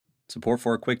Support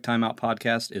for a Quick Timeout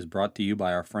podcast is brought to you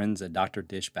by our friends at Dr.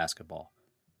 Dish Basketball.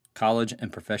 College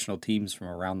and professional teams from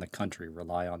around the country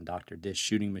rely on Dr. Dish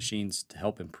shooting machines to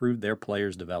help improve their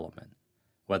players' development.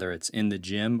 Whether it's in the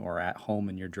gym or at home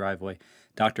in your driveway,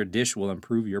 Dr. Dish will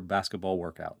improve your basketball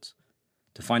workouts.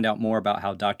 To find out more about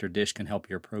how Dr. Dish can help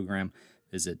your program,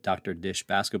 visit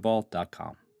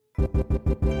drdishbasketball.com.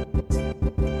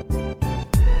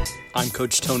 I'm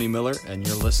Coach Tony Miller, and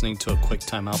you're listening to a Quick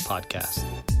Timeout podcast.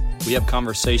 We have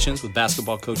conversations with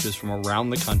basketball coaches from around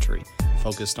the country,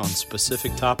 focused on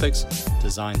specific topics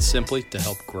designed simply to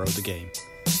help grow the game.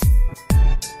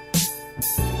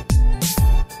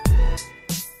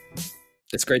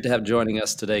 It's great to have joining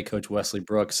us today Coach Wesley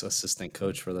Brooks, assistant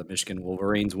coach for the Michigan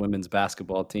Wolverines women's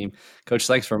basketball team. Coach,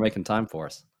 thanks for making time for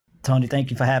us. Tony, thank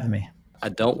you for having me. I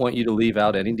don't want you to leave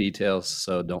out any details,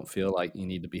 so don't feel like you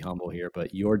need to be humble here,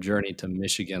 but your journey to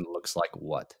Michigan looks like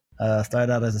what?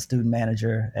 Started out as a student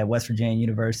manager at West Virginia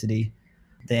University.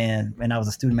 And I was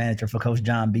a student manager for Coach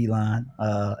John Beeline.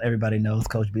 Everybody knows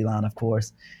Coach Beeline, of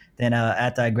course. Then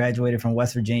after I graduated from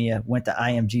West Virginia, went to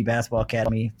IMG Basketball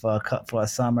Academy for a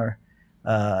summer.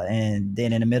 And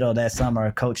then in the middle of that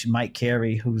summer, Coach Mike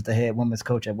Carey, who's the head women's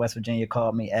coach at West Virginia,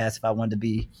 called me, asked if I wanted to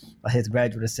be his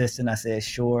graduate assistant. I said,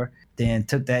 sure. Then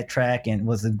took that track and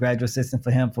was a graduate assistant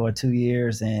for him for 2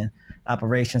 years and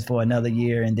operations for another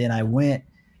year. And then I went.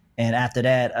 And after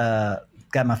that,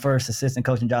 got my first assistant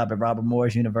coaching job at Robert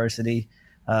Morris University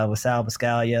with Sal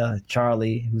Biscaglia,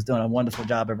 Charlie, who's doing a wonderful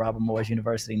job at Robert Morris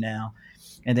University now.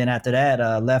 And then after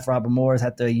that, left Robert Morris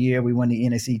after a year. We won the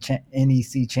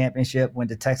NEC championship, went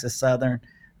to Texas Southern,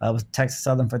 was Texas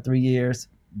Southern for 3 years.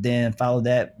 Then followed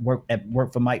that,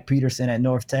 worked for Mike Peterson at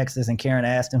North Texas and Karen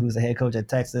Aston, who's the head coach at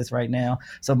Texas right now.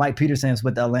 So Mike Peterson is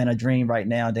with the Atlanta Dream right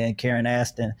now. Then Karen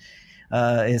Aston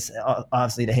is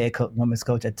obviously the head women's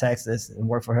coach at Texas and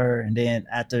worked for her. And then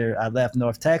after I left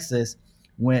North Texas,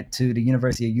 went to the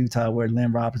University of Utah, where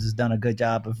Lynn Roberts has done a good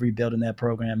job of rebuilding that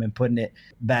program and putting it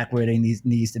back where it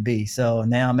needs to be. So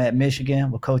now I'm at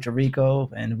Michigan with Coach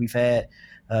Arico, and we've had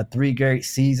 3 great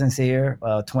seasons here,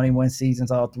 21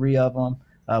 seasons, all 3 of them.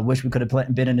 Wish we could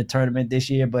have been in the tournament this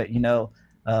year, but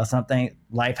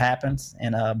life happens,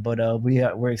 and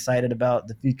we're excited about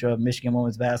the future of Michigan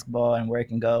women's basketball and where it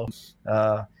can go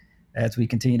as we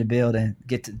continue to build and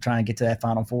try and get to that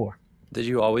Final Four. Did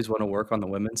you always want to work on the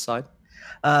women's side?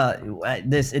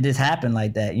 It just happened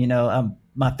like that.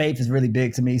 My faith is really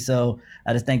big to me, so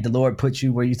I just think the Lord puts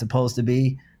you where you're supposed to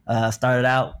be. Started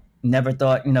out, never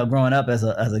thought, growing up as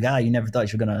a guy, you never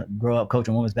thought you were gonna grow up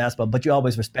coaching women's basketball, but you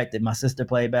always respected. My sister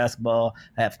played basketball.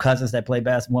 I have cousins that play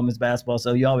women's basketball,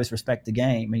 so you always respect the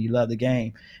game and you love the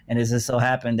game. And it just so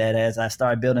happened that as I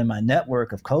started building my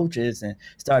network of coaches and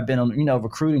started building,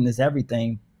 recruiting is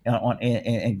everything.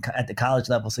 At the college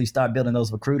level, so you start building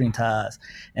those recruiting ties,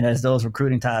 and as those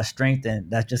recruiting ties strengthen,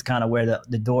 that's just kind of where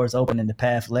the doors open and the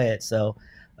path led. So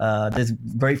just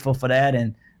grateful for that,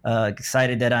 and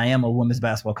excited that I am a women's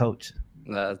basketball coach.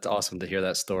 That's awesome to hear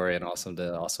that story, and awesome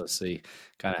to also see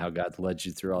kind of how God led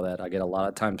you through all that. I get a lot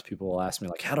of times people will ask me,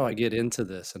 like, how do I get into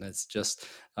this? And it's just,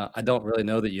 I don't really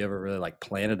know that you ever really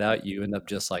planned it out. You end up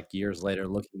just years later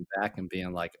looking back and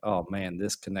being like, oh man,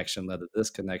 this connection led to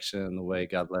this connection, and the way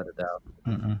God led it out.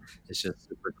 Mm-hmm. It's just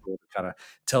super cool to kind of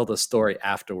tell the story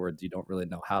afterwards. You don't really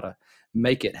know how to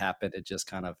make it happen. It just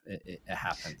kind of, it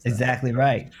happens. Exactly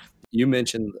right. You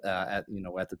mentioned at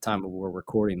the time we're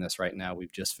recording this right now,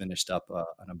 we've just finished up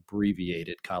an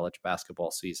abbreviated college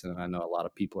basketball season. And I know a lot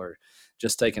of people are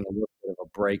just taking a little bit of a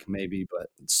break maybe, but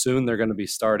soon they're going to be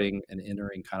starting and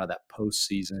entering kind of that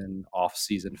postseason,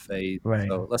 off-season phase. Right.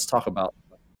 So let's talk about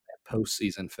that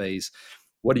postseason phase.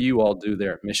 What do you all do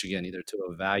there at Michigan, either to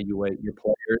evaluate your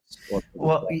players?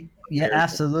 Well, yeah,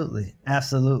 absolutely.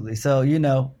 Absolutely. So,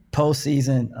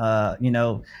 postseason,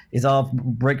 is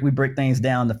we break things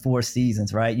down to 4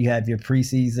 seasons, right? You have your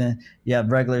preseason, you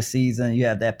have regular season, you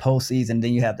have that postseason,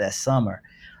 then you have that summer.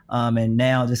 And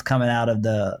now just coming out of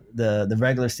the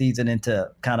regular season into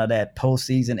kind of that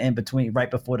postseason in between, right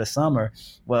before the summer.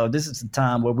 Well, this is the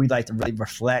time where we like to really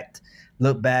reflect,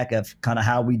 look back at kind of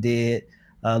how we did,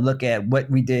 look at what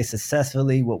we did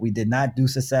successfully, what we did not do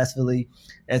successfully.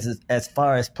 As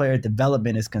far as player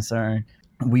development is concerned,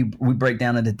 we break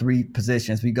down into 3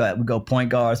 positions. We go point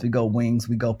guards, we go wings,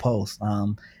 we go post.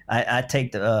 I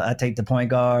take the point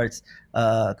guards.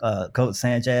 Coach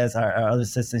Sanchez, our other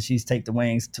assistant, she's take the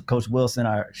wings. Coach Wilson,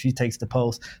 she takes the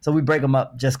post. So we break them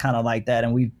up just kind of like that,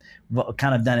 and we've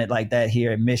kind of done it like that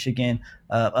here in Michigan.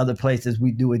 Other places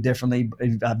we do it differently.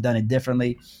 I've done it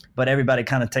differently, but everybody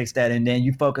kind of takes that, and then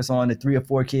you focus on the 3 or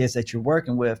 4 kids that you're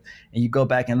working with, and you go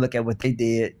back and look at what they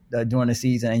did during the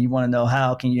season, and you want to know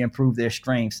how can you improve their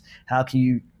strengths, how can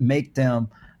you make them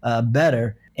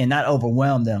better and not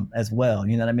overwhelm them as well.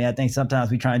 You know what I mean? I think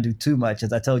sometimes we try and do too much.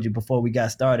 As I told you before we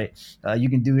got started, you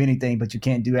can do anything, but you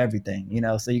can't do everything, you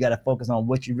know? So you got to focus on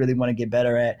what you really want to get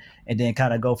better at and then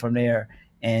kind of go from there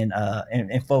and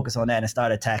focus on that and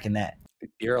start attacking that.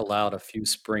 You're allowed a few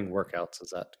spring workouts. Is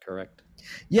that correct?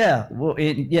 Yeah, well,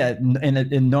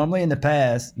 and normally in the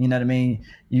past, you know what I mean.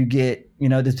 You get, you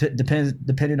know,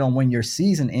 depending on when your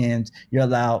season ends, you're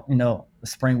allowed, you know,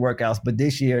 spring workouts. But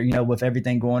this year, you know, with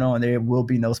everything going on, there will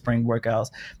be no spring workouts.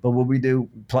 But what we do,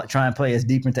 try and play as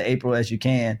deep into April as you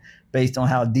can, based on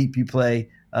how deep you play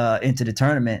into the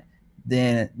tournament.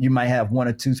 Then you might have 1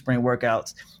 or 2 spring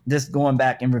workouts. Just going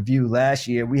back and review last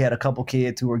year, we had a couple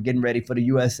kids who were getting ready for the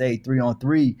USA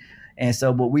 3-on-3. And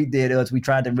so what we did was we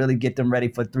tried to really get them ready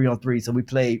for 3-on-3. So we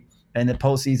played in the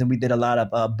postseason. We did a lot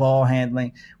of ball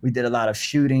handling. We did a lot of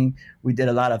shooting. We did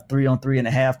a lot of 3-on-3 in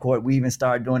the half court. We even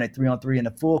started doing it 3-on-3 in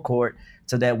the full court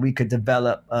so that we could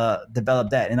develop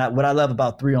that. And what I love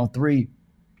about 3-on-3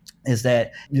 is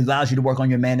that it allows you to work on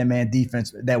your man-to-man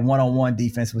defense, that one-on-one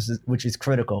defense, which is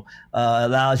critical.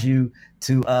 Allows you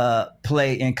to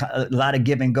play in a lot of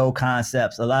give-and-go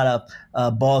concepts, a lot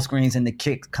of ball screens and the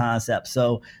kick concepts.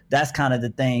 So that's kind of the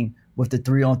thing with the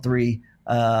 3-on-3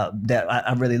 that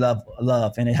I really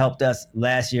love, and it helped us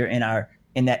last year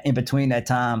in between that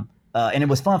time. And it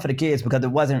was fun for the kids because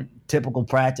it wasn't typical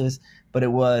practice, but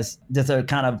it was just a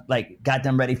kind of like got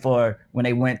them ready for when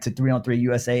they went to 3-on-3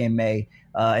 USA in May.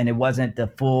 And it wasn't the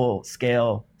full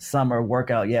scale summer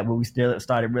workout yet, but we still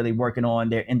started really working on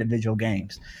their individual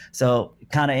games. So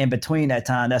kind of in between that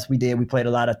time, that's what we did. We played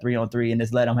a lot of 3-on-3 and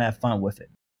just let them have fun with it.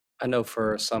 I know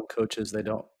for some coaches,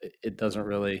 it doesn't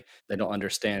really, they don't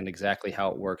understand exactly how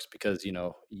it works because, you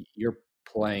know, you're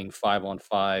playing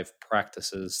 5-on-5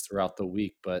 practices throughout the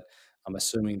week, but I'm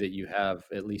assuming that you have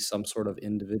at least some sort of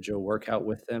individual workout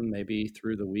with them, maybe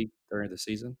through the week during the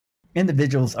season.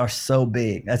 Individuals are so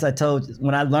big. As I told you,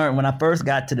 when I first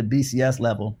got to the BCS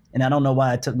level, and I don't know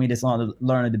why it took me this long to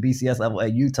learn at the BCS level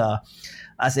at Utah,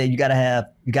 I said you gotta have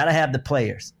the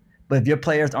players. But if your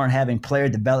players aren't having player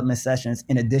development sessions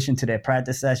in addition to their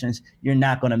practice sessions, you're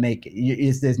not going to make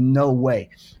it. There's no way.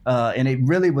 And it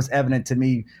really was evident to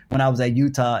me when I was at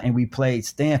Utah and we played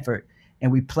Stanford,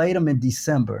 and we played them in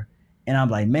December. And I'm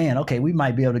like, man, okay, we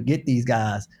might be able to get these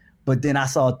guys. But then I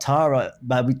saw Tara,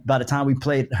 by the time we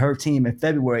played her team in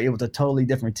February, it was a totally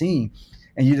different team.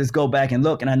 And you just go back and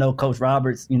look. And I know Coach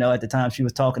Roberts, you know, at the time she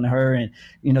was talking to her and,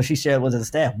 you know, she shared with the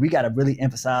staff, we got to really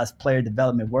emphasize player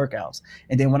development workouts.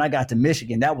 And then when I got to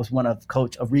Michigan, that was one of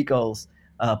Coach Arico's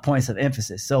points of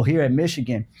emphasis. So here at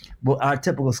Michigan, well, our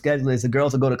typical schedule is the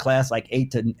girls will go to class like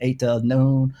 8 to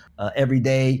noon every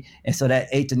day. And so that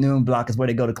 8 to noon block is where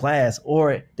they go to class,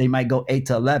 or they might go 8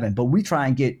 to 11. But we try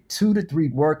and get 2 to 3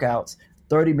 workouts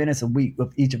 30 minutes a week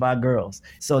with each of our girls.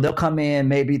 So they'll come in,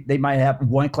 maybe they might have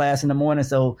one class in the morning.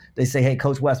 So they say, hey,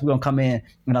 Coach West, we're going to come in at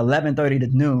 11:30 to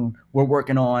noon. We're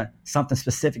working on something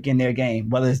specific in their game,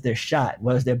 whether it's their shot,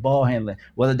 whether it's their ball handling,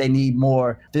 whether they need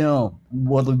more film,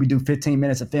 whether we do 15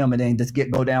 minutes of film and then just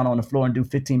go down on the floor and do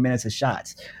 15 minutes of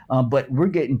shots. But we're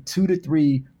getting 2 to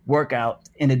 3 workouts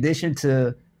in addition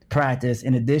to practice,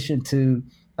 in addition to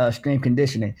strength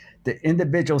conditioning. The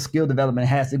individual skill development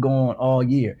has to go on all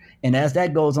year. And as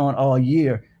that goes on all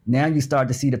year, now you start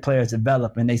to see the players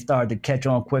develop and they start to catch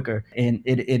on quicker, and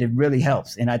it really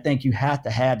helps. And I think you have to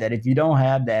have that. If you don't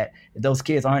have that, if those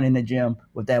kids aren't in the gym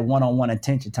with that one-on-one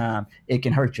attention time, it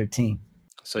can hurt your team.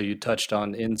 So you touched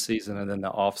on in season and then the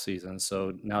off season.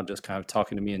 So now just kind of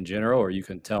talking to me in general, or you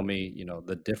can tell me, you know,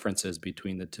 the differences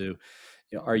between the two.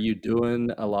 You know, are you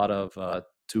doing a lot of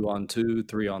 2-on-2,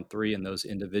 3-on-3 in those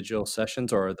individual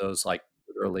sessions, or are those like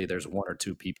literally there's 1 or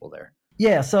 2 people there?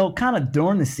 Yeah, so kind of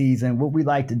during the season, what we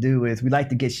like to do is we like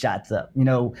to get shots up. You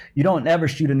know, you don't ever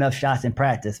shoot enough shots in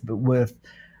practice, but with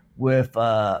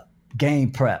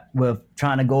game prep, with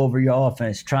trying to go over your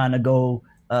offense, trying to go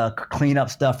clean up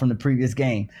stuff from the previous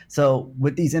game. So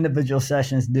with these individual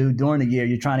sessions during the year,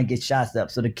 you're trying to get shots up.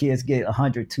 So the kids get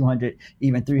 100, 200,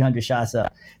 even 300 shots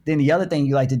up. Then the other thing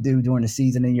you like to do during the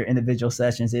season in your individual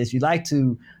sessions is you like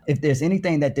to, if there's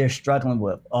anything that they're struggling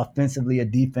with offensively or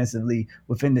defensively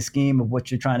within the scheme of what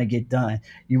you're trying to get done,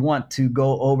 you want to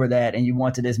go over that and you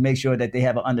want to just make sure that they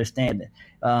have an understanding.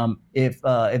 If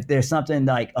there's something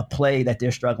like a play that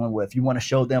they're struggling with, you want to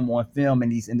show them on film in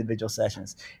these individual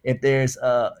sessions. If there's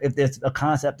a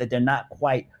concept that they're not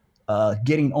quite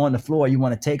getting on the floor, you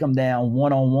want to take them down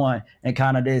one-on-one and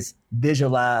kind of just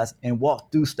visualize and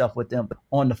walk through stuff with them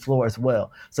on the floor as well.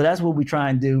 So that's what we try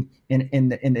and do in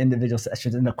the individual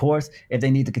sessions. And of course, if they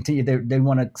need to continue,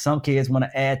 some kids want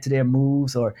to add to their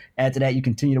moves or add to that, you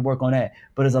continue to work on that.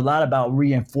 But it's a lot about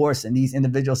reinforcing. These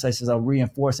individual sessions are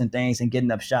reinforcing things and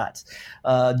getting up shots.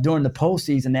 During the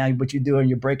postseason now, what you do and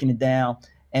you're breaking it down.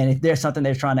 And if there's something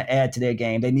they're trying to add to their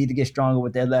game, they need to get stronger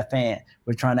with their left hand.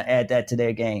 We're trying to add that to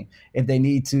their game. If they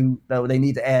need to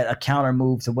add a counter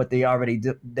move to what they're already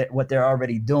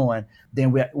doing,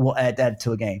 then we'll add that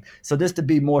to a game. So just to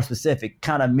be more specific,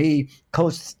 kind of me,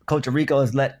 Coach Rico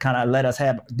has let us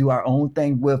do our own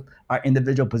thing with our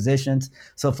individual positions.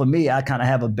 So for me, I kind of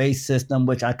have a base system,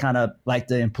 which I kind of like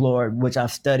to employ, which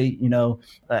I've studied.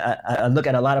 I look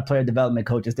at a lot of player development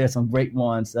coaches. There's some great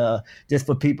ones. Just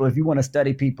for people, if you want to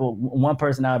study people, one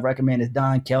person I recommend is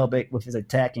Don Kelbick with his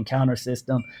attack and counter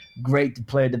system. Great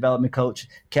player development coach.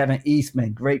 Kevin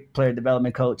Eastman, great player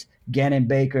development coach. Gannon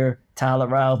Baker, Tyler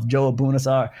Ralph, Joe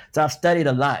Abunasar. So I've studied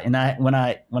a lot. And when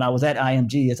I was at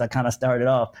IMG, as I kind of started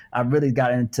off, I really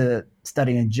got into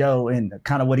studying Joe and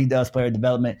kind of what he does player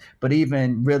development, but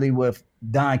even really with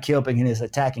Don Kilpick and his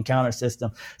attack and counter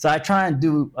system. So I try and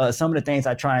do some of the things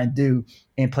I try and do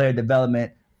in player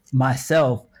development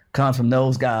myself comes from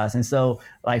those guys. And so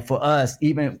like for us,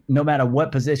 even no matter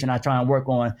what position I try and work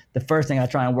on, the first thing I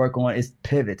try and work on is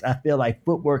pivots. I feel like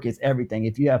footwork is everything.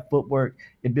 If you have footwork,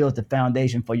 it builds the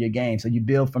foundation for your game. So you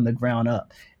build from the ground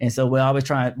up. And so we always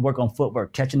try and work on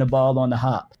footwork, catching the ball on the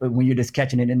hop, but when you're just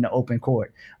catching it in the open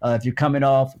court. If you're coming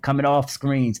off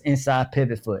screens, inside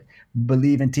pivot foot,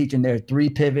 believe in teaching there are 3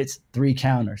 pivots, 3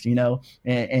 counters,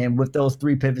 and with those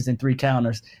 3 pivots and 3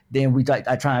 counters, then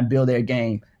I try and build their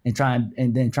game and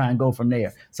then try and go from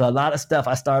there. So a lot of stuff,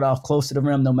 I start off close to the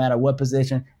rim, no matter what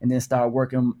position, and then start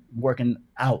working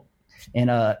out and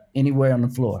anywhere on the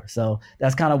floor. So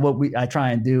that's kind of what I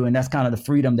try and do, and that's kind of the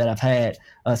freedom that I've had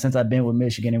since I've been with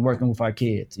Michigan and working with our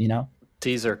kids.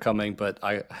 Teaser coming, but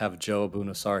I have Joe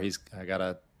Abunasar. I got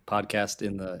a podcast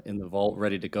in the vault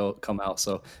ready to come out,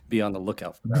 so be on the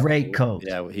lookout for that. Great coach.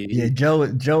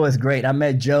 Joe is great. I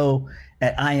met Joe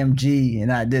at IMG,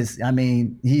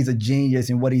 and he's a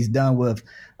genius in what he's done with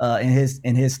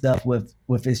in his stuff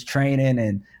with his training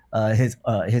and his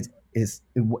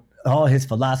all his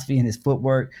philosophy and his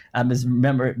footwork. I just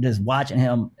remember just watching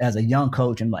him as a young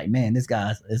coach and like, man, this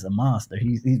guy is a monster.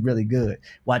 He's really good.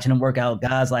 Watching him work out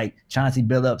guys like Chauncey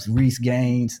Billups, Reese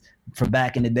Gaines from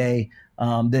back in the day.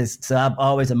 So I've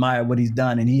always admired what he's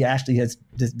done, and he actually has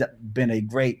just been a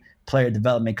great player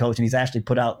development coach, and he's actually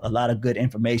put out a lot of good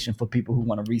information for people who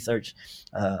want to research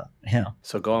him.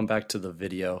 So going back to the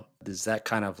video, is that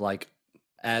kind of like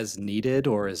as needed,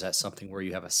 or is that something where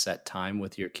you have a set time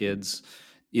with your kids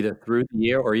either through the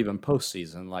year or even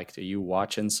postseason? Like, are you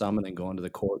watching some and then going to the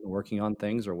court and working on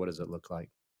things, or what does it look like?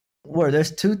 Well,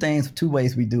 there's two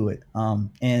ways we do it.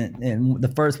 And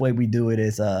the first way we do it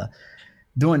is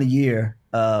during the year.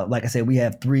 Like I said, we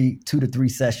have 2 to 3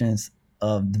 sessions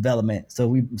of development. So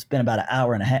we spend about an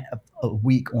hour and a half a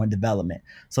week on development.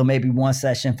 So maybe one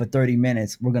session for 30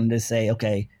 minutes, we're going to just say,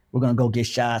 okay, we're going to go get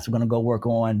shots. We're going to go work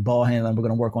on ball handling. We're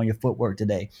going to work on your footwork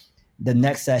today. The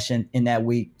next session in that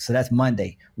week, so that's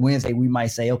Monday. Wednesday, we might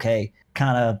say, okay,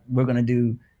 we're going to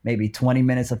do maybe 20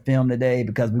 minutes of film today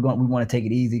because we want to take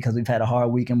it easy because we've had a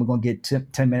hard week and we're going to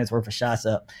get 10 minutes worth of shots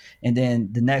up. And then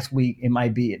the next week, it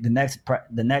might be the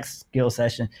next skill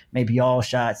session, maybe all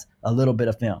shots, a little bit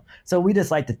of film. So we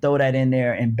just like to throw that in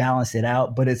there and balance it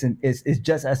out. But it's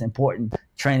just as important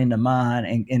training the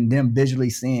mind and them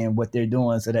visually seeing what they're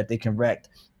doing so that they can correct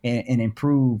and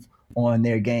improve on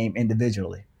their game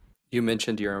individually. You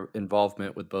mentioned your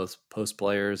involvement with both post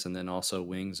players and then also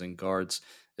wings and guards.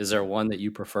 Is there one that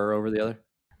you prefer over the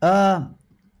other?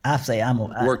 I say I'm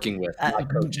working with, not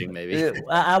coaching, maybe.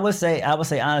 I would say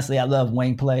honestly, I love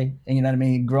wing play. And you know what I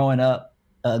mean? Growing up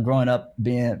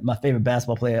being my favorite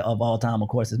basketball player of all time, of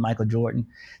course, is Michael Jordan.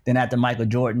 Then after Michael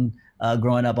Jordan,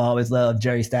 growing up, I always loved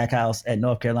Jerry Stackhouse at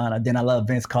North Carolina. Then I love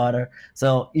Vince Carter.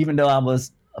 So even though I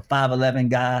was a 5'11"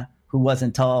 guy who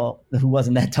wasn't tall, who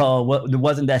wasn't that tall, what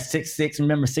wasn't that 6'6".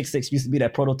 Remember, 6'6" used to be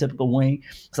that prototypical wing.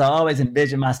 So I always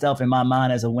envisioned myself in my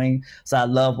mind as a wing. So I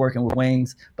love working with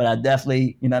wings, but I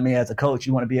definitely, you know what I mean, as a coach,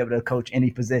 you want to be able to coach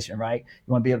any position, right?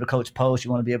 You want to be able to coach post,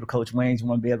 you want to be able to coach wings, you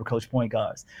want to be able to coach point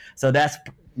guards. So that's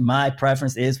my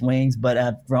preference is wings, but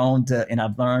I've grown to and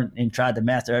I've learned and tried to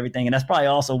master everything. And that's probably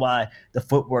also why the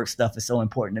footwork stuff is so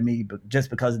important to me, but just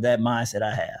because of that mindset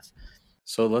I have.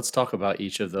 So let's talk about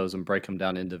each of those and break them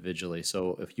down individually.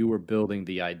 So if you were building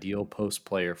the ideal post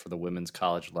player for the women's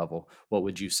college level, what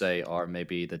would you say are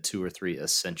maybe the two or three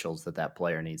essentials that that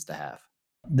player needs to have?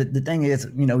 The thing is,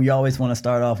 you know, you always want to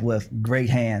start off with great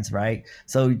hands, right?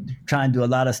 So try and do a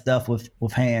lot of stuff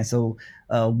with hands. So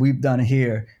we've done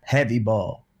here heavy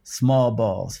ball, small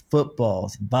balls,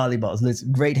 footballs, volleyballs. It's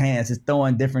great hands. It's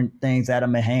throwing different things at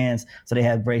them in hands so they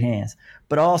have great hands.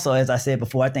 But also, as I said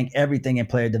before, I think everything in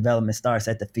player development starts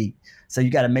at the feet. So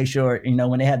you got to make sure, you know,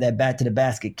 when they have that back to the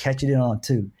basket, catch it on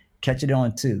two, catch it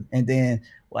on two. And then,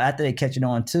 well, after they catch it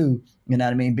on two, you know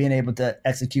what I mean? Being able to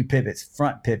execute pivots,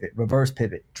 front pivot, reverse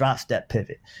pivot, drop step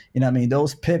pivot. You know what I mean?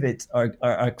 Those pivots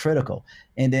are critical.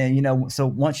 And then, you know, so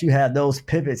once you have those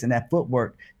pivots and that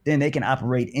footwork, then they can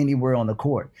operate anywhere on the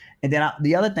court. And then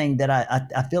the other thing that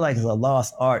I feel like is a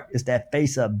lost art is that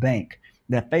face-up bank.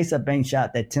 That face-up bank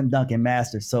shot that Tim Duncan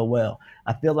mastered so well.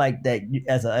 I feel like that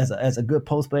as a good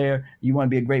post player, you want to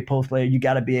be a great post player, you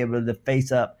got to be able to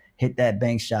face up, hit that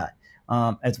bank shot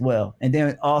as well. And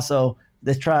then also,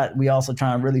 we also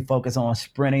try and really focus on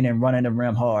sprinting and running the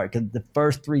rim hard, because the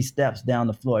first three steps down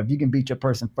the floor, if you can beat your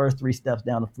person first three steps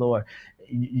down the floor,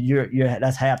 you're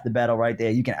that's half the battle right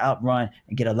there. You can outrun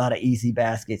and get a lot of easy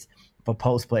baskets for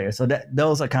post players. So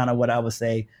those are kind of what I would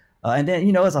say. And then,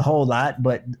 you know, it's a whole lot,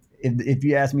 but if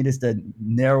you ask me just to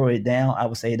narrow it down, I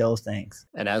would say those things.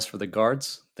 And as for the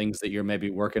guards, things that you're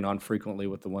maybe working on frequently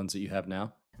with the ones that you have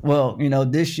now? Well, you know,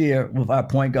 this year with our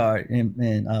point guard, and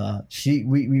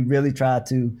we really tried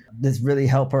to just really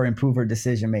help her improve her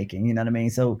decision making. You know what I mean?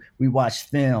 So we watched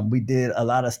film. We did a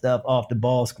lot of stuff off the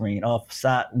ball screen, off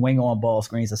side wing on ball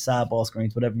screens or side ball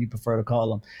screens, whatever you prefer to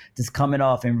call them. Just coming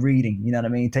off and reading. You know what I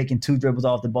mean? Taking two dribbles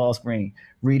off the ball screen,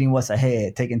 reading what's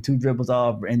ahead, taking two dribbles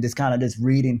off, and just kind of just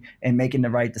reading and making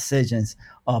the right decisions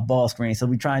off ball screen. So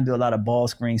we try and do a lot of ball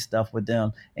screen stuff with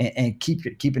them and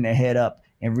keeping their head up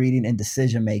and reading and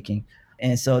decision making.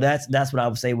 And so that's what I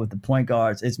would say with the point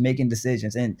guards. It's making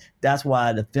decisions. And that's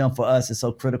why the film for us is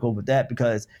so critical with that,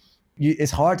 because it's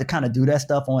hard to kind of do that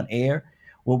stuff on air.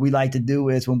 What we like to do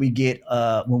is when we do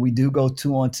go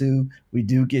 2-on-2, we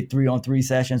do get 3-on-3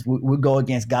 sessions. We go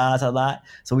against guys a lot,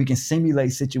 so we can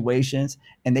simulate situations,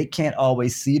 and they can't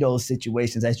always see those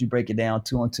situations as you break it down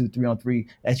 2-on-2, 3-on-3,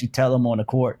 as you tell them on the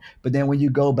court. But then when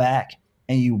you go back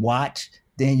and you watch,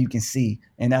 then you can see.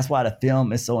 And that's why the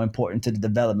film is so important to the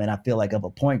development, I feel like, of a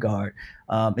point guard.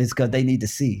 It's because they need to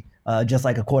see. Just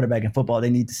like a quarterback in football, they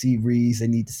need to see reads, they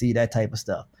need to see that type of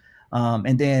stuff.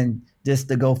 And then just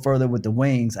to go further with the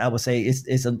wings, I would say it's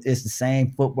the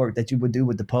same footwork that you would do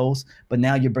with the post, but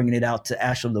now you're bringing it out to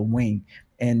actually the wing.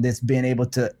 And just being able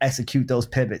to execute those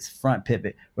pivots, front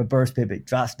pivot, reverse pivot,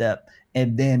 drop step,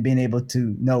 and then being able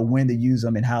to know when to use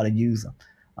them and how to use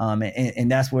them.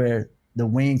 And that's where the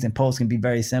wings and posts can be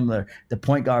very similar. The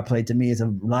point guard play to me is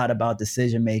a lot about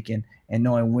decision making and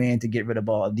knowing when to get rid of the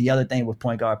ball. The other thing with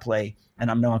point guard play, and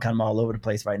I know I'm kind of all over the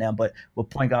place right now, but with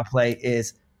point guard play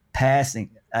is passing,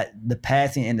 the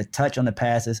passing and the touch on the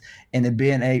passes, and the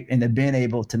being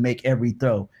able to make every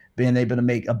throw, being able to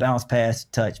make a bounce pass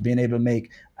touch, being able to make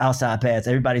outside pass.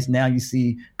 Everybody's now, you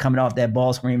see, coming off that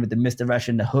ball screen with the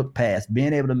misdirection, the hook pass,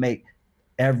 being able to make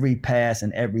every pass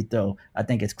and every throw, I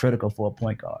think it's critical for a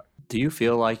point guard. Do you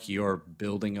feel like you're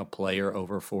building a player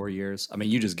over 4 years? I mean,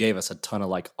 you just gave us a ton of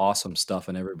like awesome stuff,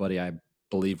 and everybody I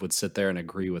believe would sit there and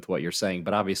agree with what you're saying.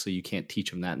 But obviously, you can't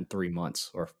teach them that in 3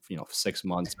 months or 6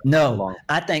 months. No,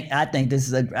 I think this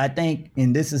is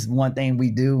and this is one thing we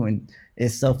do, and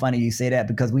it's so funny you say that,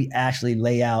 because we actually try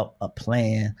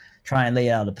and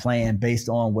lay out a plan based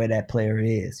on where that player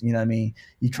is. You know what I mean?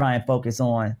 You try and focus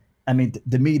on. I mean,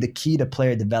 to me, the key to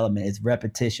player development is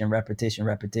repetition, repetition,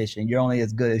 repetition. You're only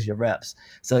as good as your reps.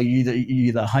 So you're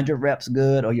either 100 reps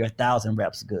good or you're 1,000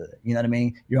 reps good. You know what I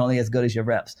mean? You're only as good as your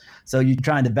reps. So you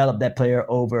try and develop that player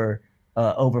over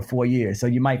 4 years. So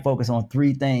you might focus on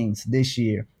 3 things this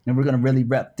year, and we're going to really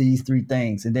rep these 3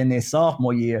 things. And then their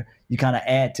sophomore year, you kind of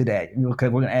add to that. Okay,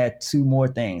 we're going to add 2 more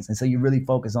things. And so you really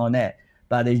focus on that.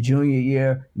 By their junior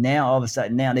year, now all of a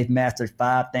sudden, now they've mastered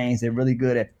 5 things. They're really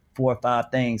good at 4 or 5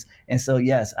 things. And so,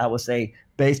 yes, I would say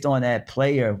based on that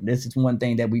player, this is one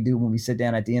thing that we do when we sit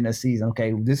down at the end of the season.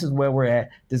 Okay, this is where we're at.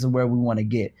 This is where we want to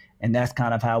get, and that's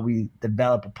kind of how we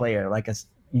develop a player. Like a,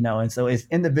 and so it's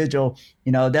individual.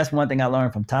 That's one thing I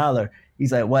learned from Tyler.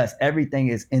 He's like, Wes, everything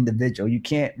is individual. You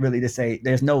can't really just say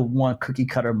there's no one cookie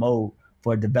cutter mode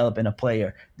for developing a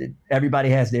player. Everybody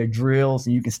has their drills,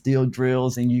 and you can steal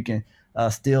drills, and you can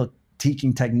steal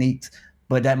teaching techniques,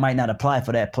 but that might not apply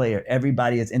for that player.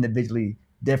 Everybody is individually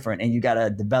different, and you got to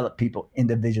develop people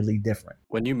individually different.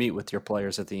 When you meet with your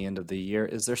players at the end of the year,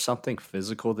 is there something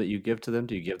physical that you give to them?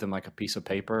 Do you give them like a piece of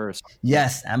paper or something?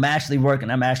 Yes, I'm actually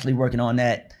working on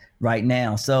that right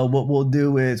now. So what we'll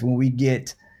do is when we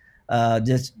get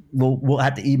we'll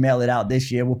have to email it out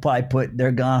this year. We'll probably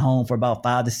they're gone home for about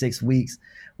 5 to 6 weeks.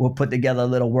 We'll put together a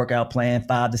little workout plan,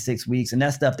 5 to 6 weeks, and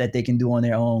that's stuff that they can do on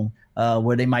their own,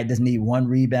 where they might just need one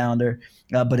rebounder,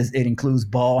 but it includes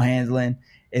ball handling.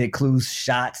 It includes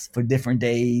shots for different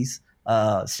days,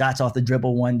 shots off the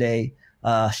dribble one day,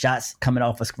 shots coming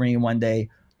off a screen one day,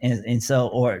 and so,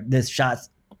 or this shots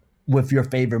with your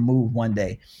favorite move one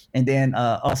day. And then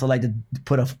also like to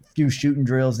put a few shooting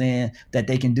drills in that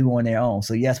they can do on their own.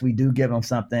 So yes, we do give them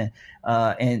something,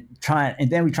 and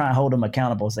then we try and hold them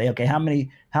accountable. Say, okay, how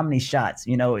many shots?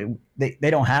 They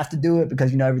don't have to do it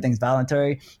because everything's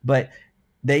voluntary, but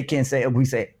they can say, we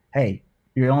say, hey,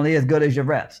 you're only as good as your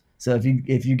reps. So if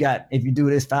you do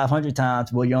this 500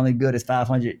 times, well, you're only good as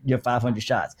 500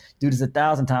 shots. Do this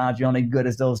 1,000 times, you're only good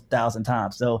as those 1,000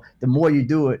 times. So the more you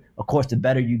do it, of course, the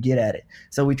better you get at it.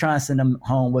 So we try and send them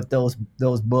home with those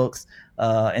books,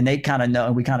 and they kind of know,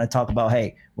 and we kind of talk about,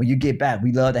 hey, when you get back,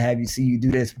 we love to have you see you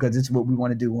do this because this is what we want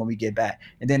to do when we get back.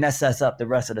 And then that sets up the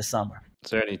rest of the summer.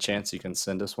 Is there any chance you can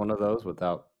send us one of those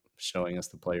without showing us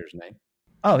the player's name?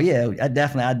 Oh yeah, I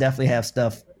definitely have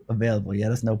stuff available. Yeah,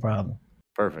 that's no problem.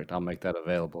 Perfect. I'll make that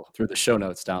available through the show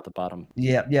notes down at the bottom.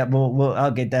 Yeah.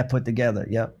 I'll get that put together.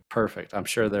 Yep. Perfect. I'm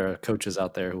sure there are coaches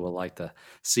out there who will like to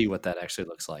see what that actually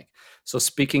looks like. So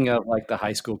speaking of like the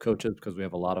high school coaches, because we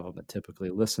have a lot of them that typically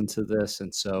listen to this,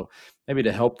 and so maybe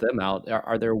to help them out,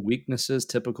 are there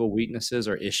typical weaknesses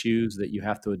or issues that you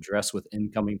have to address with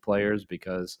incoming players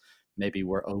because maybe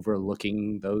we're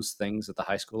overlooking those things at the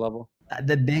high school level?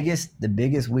 The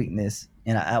biggest weakness,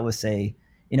 and I would say,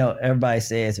 everybody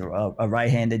says a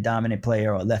right-handed dominant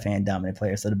player or a left-hand dominant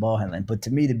player, so the ball handling. But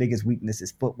to me, the biggest weakness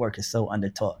is footwork is so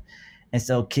undertaught. And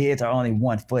so kids are only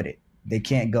one-footed. They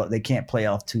can't play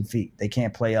off 2 feet. They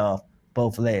can't play off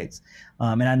both legs.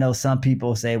 And I know some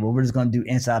people say, well, we're just going to do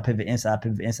inside pivot, inside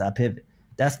pivot, inside pivot.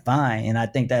 That's fine, and I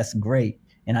think that's great.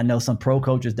 And I know some pro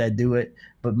coaches that do it.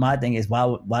 But my thing is,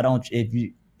 why don't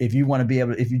you, if you want to be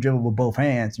able to, if you dribble with both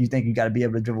hands, you think you got to be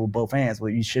able to dribble with both hands.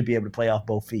 Well, you should be able to play off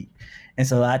both feet. And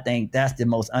so I think that's the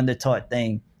most undertaught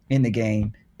thing in the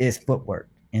game is footwork.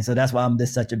 And so that's why I'm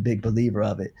just such a big believer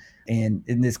of it. And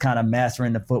in this kind of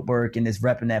mastering the footwork and this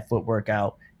repping that footwork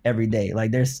out every day.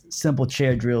 Like there's simple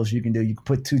chair drills you can do. You can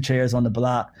put 2 chairs on the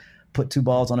block, put 2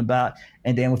 balls on the block,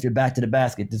 and then with your back to the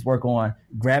basket, just work on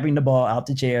grabbing the ball out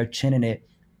the chair, chinning it,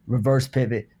 reverse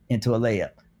pivot into a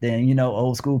layup. Then,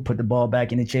 old school, put the ball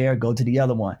back in the chair, go to the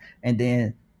other one. And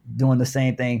then doing the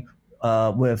same thing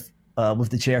with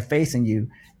the chair facing you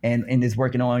and is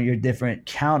working on your different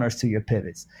counters to your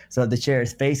pivots. So if the chair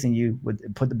is facing you,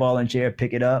 put the ball in the chair,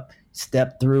 pick it up,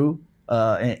 step through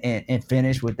and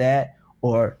finish with that,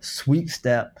 or sweep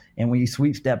step. And when you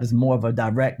sweep step, it's more of a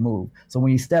direct move. So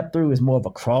when you step through, it's more of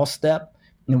a cross step.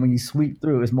 And when you sweep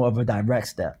through, it's more of a direct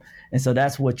step. And so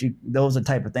those are the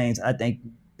type of things I think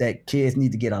that kids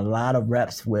need to get a lot of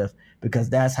reps with,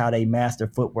 because that's how they master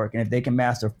footwork. And if they can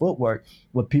master footwork,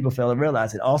 what people fail to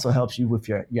realize, it also helps you with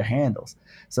your handles.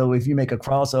 So if you make a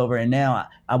crossover and now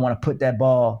I want to put that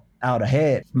ball out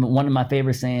ahead, one of my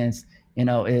favorite sayings,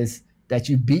 is that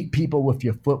you beat people with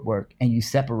your footwork and you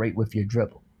separate with your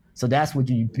dribble. So that's what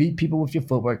you beat people with your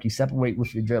footwork, you separate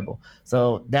with your dribble.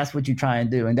 So that's what you try and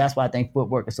do. And that's why I think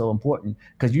footwork is so important,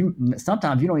 because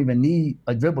sometimes you don't even need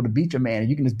a dribble to beat your man.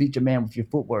 You can just beat your man with your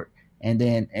footwork and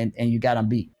then and you got him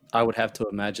beat. I would have to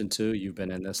imagine too, you've been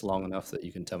in this long enough that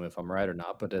you can tell me if I'm right or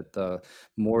not, but the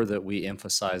more that we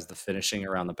emphasize the finishing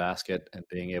around the basket and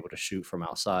being able to shoot from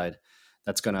outside,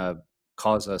 that's going to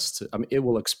cause us to, it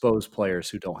will expose players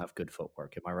who don't have good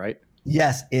footwork. Am I right?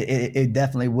 Yes, it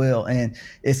definitely will. And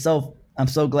I'm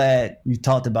so glad you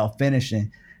talked about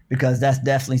finishing, because that's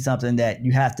definitely something that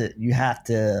you have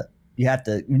to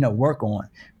work on.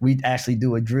 We actually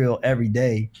do a drill every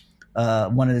day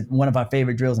one of our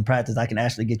favorite drills in practice. I can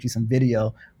actually get you some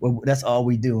video where that's all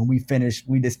we do, and we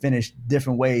just finish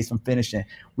different ways from finishing.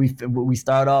 We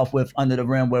start off with under the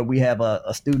rim, where we have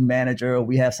a student manager, or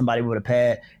we have somebody with a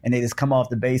pad, and they just come off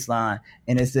the baseline,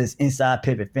 and it's this inside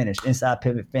pivot finish.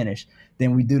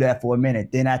 Then we do that for a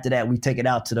minute. Then after that, we take it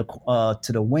out to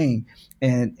the wing,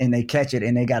 and they catch it,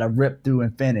 and they got to rip through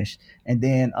and finish. And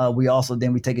then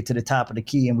we take it to the top of the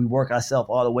key, and we work ourselves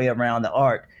all the way around the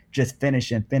arc, just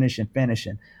finishing.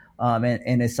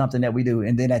 And it's something that we do.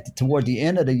 And then toward the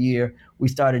end of the year, we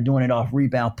started doing it off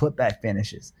rebound putback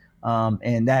finishes.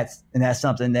 And that's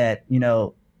something that,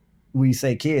 we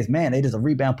say, kids, man, they just a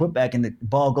rebound putback and the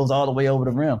ball goes all the way over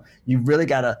the rim. You really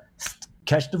got to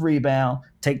catch the rebound,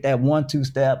 take that 1-2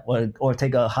 step, or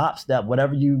take a hop step,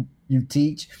 whatever you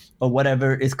teach or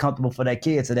whatever is comfortable for that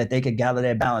kid, so that they can gather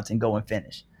their balance and go and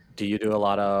finish. Do you do a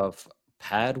lot of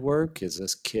pad work? Is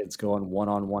this kids going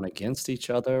one-on-one against each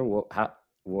other?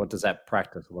 What does that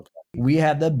practice look like? We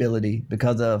have the ability,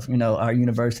 because of our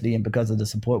university and because of the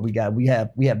support we got. We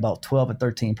have about 12 or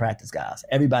 13 practice guys.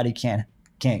 Everybody can't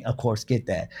of course get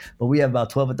that, but we have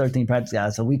about 12 or 13 practice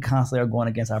guys. So we constantly are going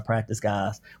against our practice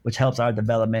guys, which helps our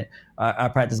development. Our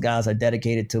practice guys are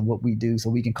dedicated to what we do, so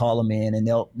we can call them in and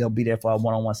they'll be there for our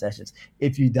one-on-one sessions.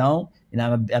 If you don't,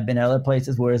 I've been at other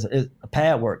places where it's a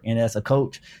pad work, and as a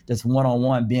coach, just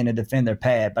one-on-one being a defender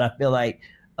pad. But I feel like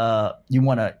you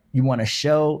want to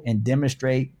show and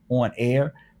demonstrate on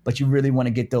air, but you really want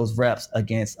to get those reps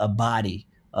against a body,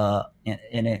 and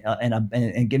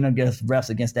getting those reps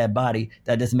against that body,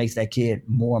 that just makes that kid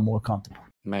more and more comfortable.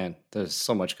 Man, there's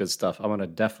so much good stuff. I'm going to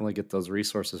definitely get those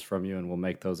resources from you, and we'll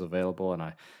make those available. And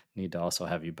I need to also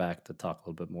have you back to talk a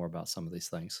little bit more about some of these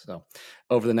things. So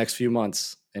over the next few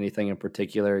months, anything in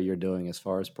particular you're doing as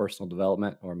far as personal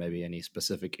development, or maybe any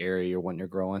specific area you're wanting to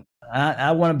grow in?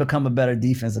 I want to become a better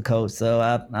defensive coach. So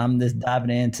I'm just diving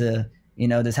into,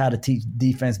 just how to teach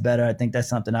defense better. I think that's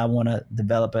something I want to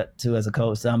develop it to as a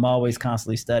coach. So I'm always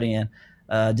constantly studying.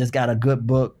 Just got a good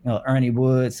book, Ernie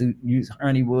Woods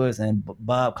and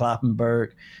Bob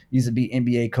Kloppenberg used to be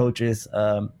NBA coaches.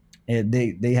 And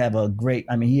they have a great,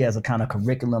 he has a kind of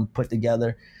curriculum put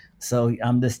together. So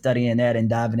I'm just studying that and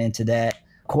diving into that.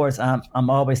 Of course, I'm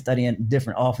always studying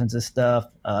different offensive stuff.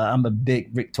 I'm a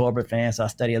big Rick Torbert fan, so I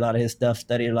study a lot of his stuff,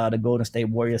 study a lot of Golden State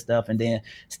Warrior stuff, and then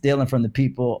stealing from the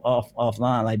people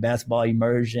offline, like basketball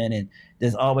immersion, and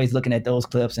just always looking at those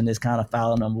clips and just kind of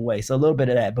filing them away. So a little bit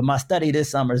of that. But my study this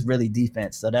summer is really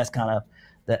defense. So that's kind of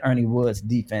the Ernie Woods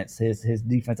defense. His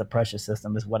defensive pressure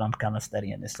system is what I'm kind of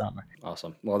studying this summer.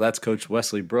 Awesome. Well, that's Coach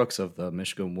Wesley Brooks of the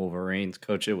Michigan Wolverines.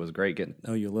 Coach, it was great getting to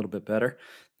know you a little bit better.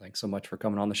 Thanks so much for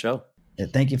coming on the show. Yeah,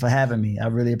 thank you for having me. I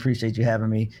really appreciate you having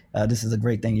me. This is a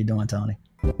great thing you're doing, Tony.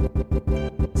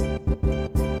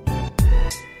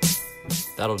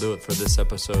 That'll do it for this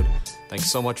episode. Thanks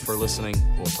so much for listening.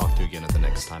 We'll talk to you again at the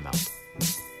next time out.